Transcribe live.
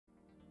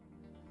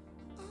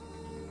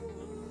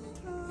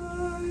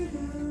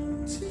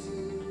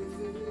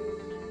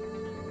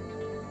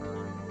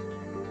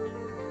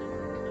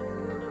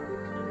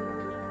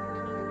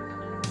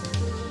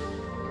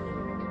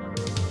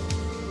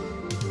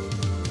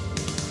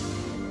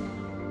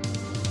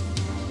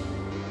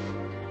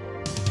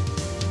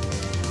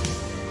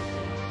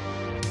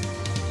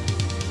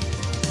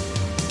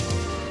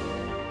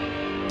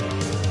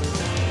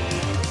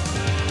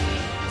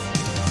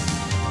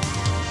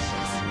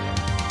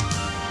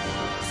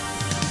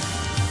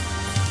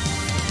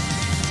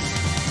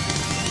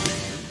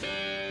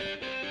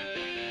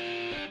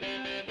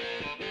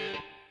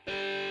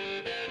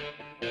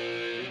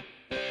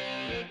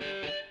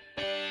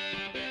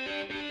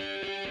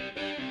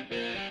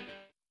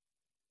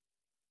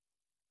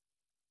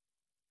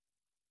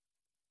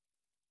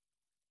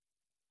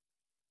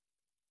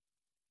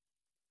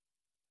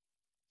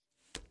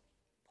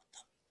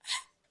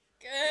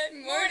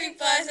Good morning,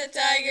 Plaza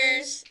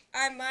Tigers.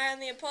 I'm Maya on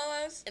the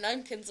Apollos. And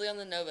I'm Kinsley on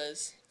the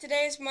Novas.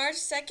 Today is March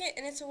 2nd,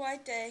 and it's a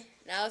white day.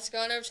 Now let's go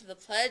on over to the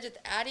pledge with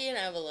Addie and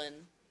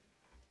Evelyn.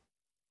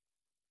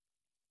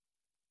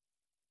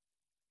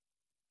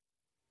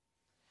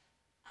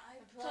 I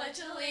pledge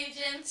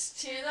allegiance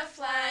to the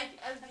flag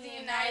of the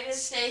United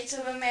States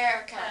of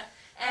America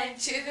and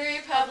to the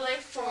republic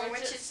for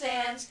which it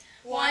stands,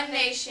 one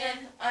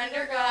nation,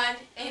 under God,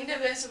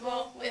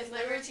 indivisible, with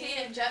liberty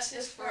and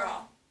justice for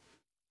all.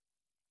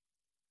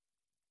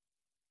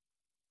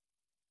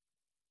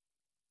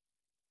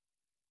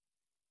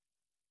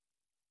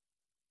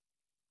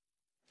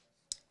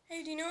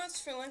 Hey, do you know what's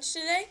for lunch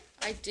today?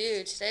 I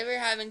do. Today we're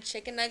having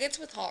chicken nuggets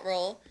with hot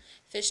roll,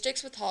 fish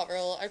sticks with hot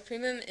roll. Our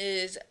premium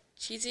is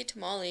cheesy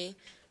tamale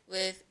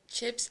with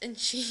chips and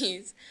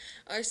cheese.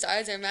 Our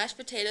sides are mashed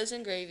potatoes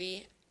and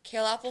gravy,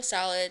 kale apple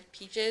salad,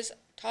 peaches,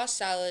 tossed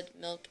salad,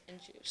 milk, and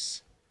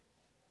juice.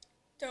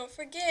 Don't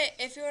forget,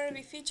 if you want to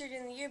be featured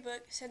in the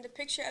yearbook, send a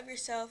picture of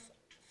yourself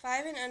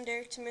 5 and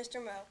under to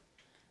Mr. Mo.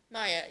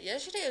 Maya,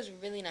 yesterday was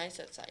really nice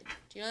outside.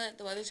 Do you know that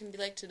the weather's going to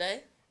be like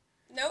today?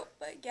 Nope,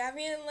 but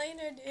Gabby and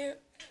Lena do.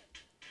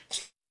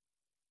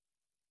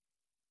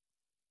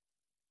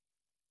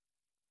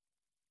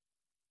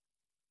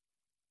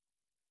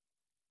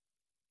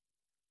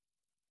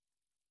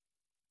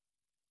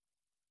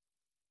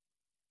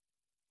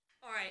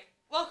 Alright,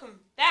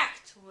 welcome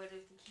back to What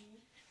is the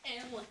Key?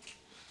 And look.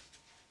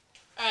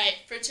 Alright,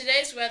 for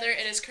today's weather,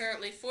 it is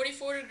currently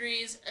 44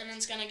 degrees, and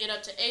it's going to get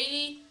up to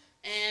 80,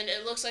 and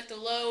it looks like the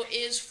low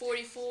is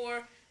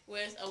 44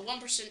 with a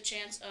 1%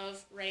 chance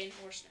of rain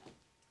or snow.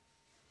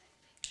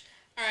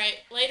 Alright,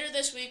 later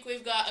this week,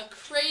 we've got a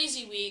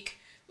crazy week.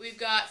 We've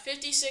got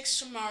 56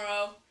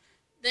 tomorrow,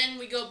 then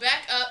we go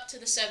back up to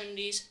the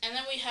 70s, and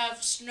then we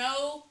have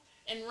snow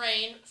and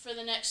rain for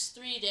the next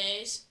 3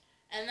 days,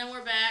 and then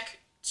we're back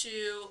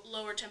to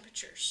lower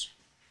temperatures.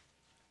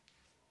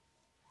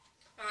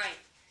 Alright,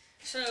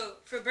 so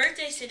for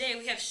birthdays today,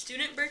 we have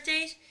student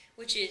birthdays,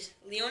 which is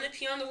Leona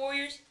P. on the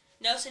Warriors,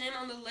 Nelson M.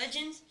 on the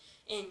Legends,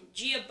 and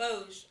Gia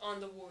Bose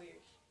on the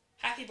Warriors.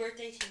 Happy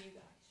birthday to you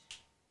guys.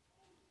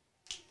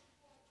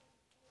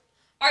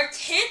 Our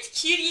 10th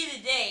cutie of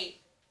the day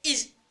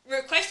is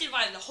requested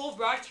by the whole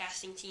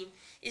broadcasting team,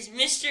 is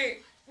Mr.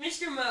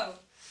 Mo.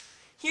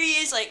 Here he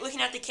is, like,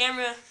 looking at the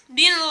camera,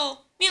 being a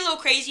little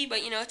crazy,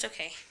 but, you know, it's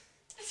okay.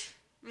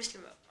 Mr.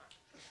 Mo.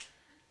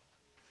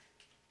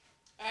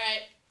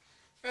 Alright,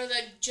 for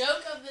the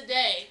joke of the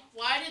day,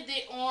 why did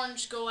the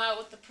orange go out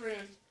with the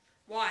prune?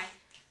 Why?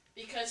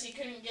 Because he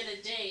couldn't get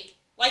a date.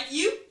 Like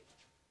you?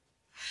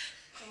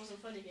 That wasn't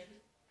funny,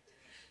 Gabby.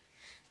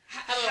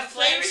 Have a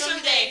flavor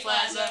someday,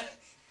 Plaza.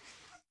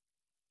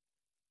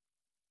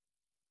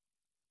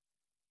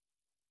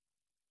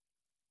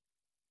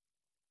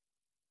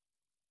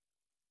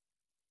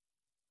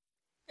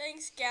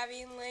 Thanks,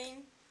 Gabby and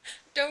Lane.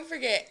 Don't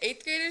forget,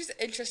 8th graders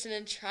interested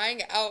in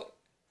trying out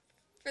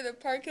for the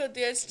Park Hill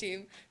dance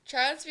team.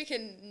 Tryouts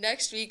begin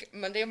next week,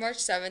 Monday, March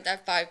 7th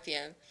at 5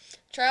 p.m.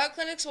 Tryout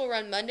clinics will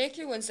run Monday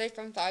through Wednesday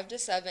from 5 to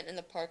 7 in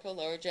the Park Hill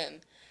Lower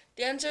Gym.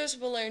 Dancers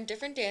will learn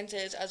different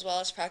dances as well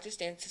as practice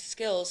dance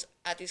skills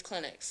at these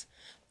clinics.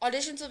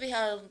 Auditions will be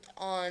held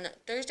on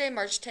Thursday,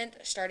 March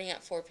 10th, starting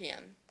at 4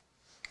 p.m.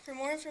 For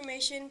more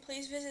information,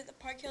 please visit the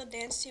Park Hill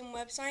Dance Team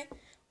website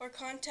or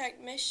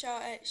contact Ms.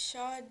 Shaw at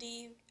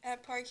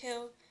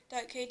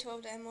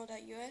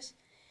shawd@parkhill.k12.mo.us.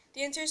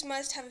 Dancers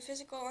must have a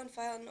physical on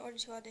file in order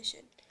to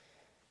audition.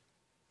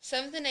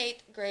 7th and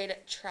 8th grade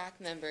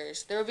track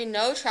members. There will be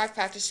no track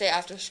practice day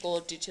after school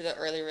due to the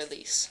early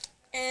release.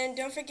 And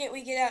don't forget,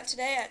 we get out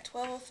today at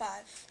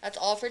 12:05. That's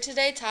all for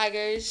today,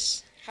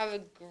 Tigers. Have a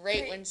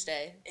great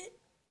Wednesday.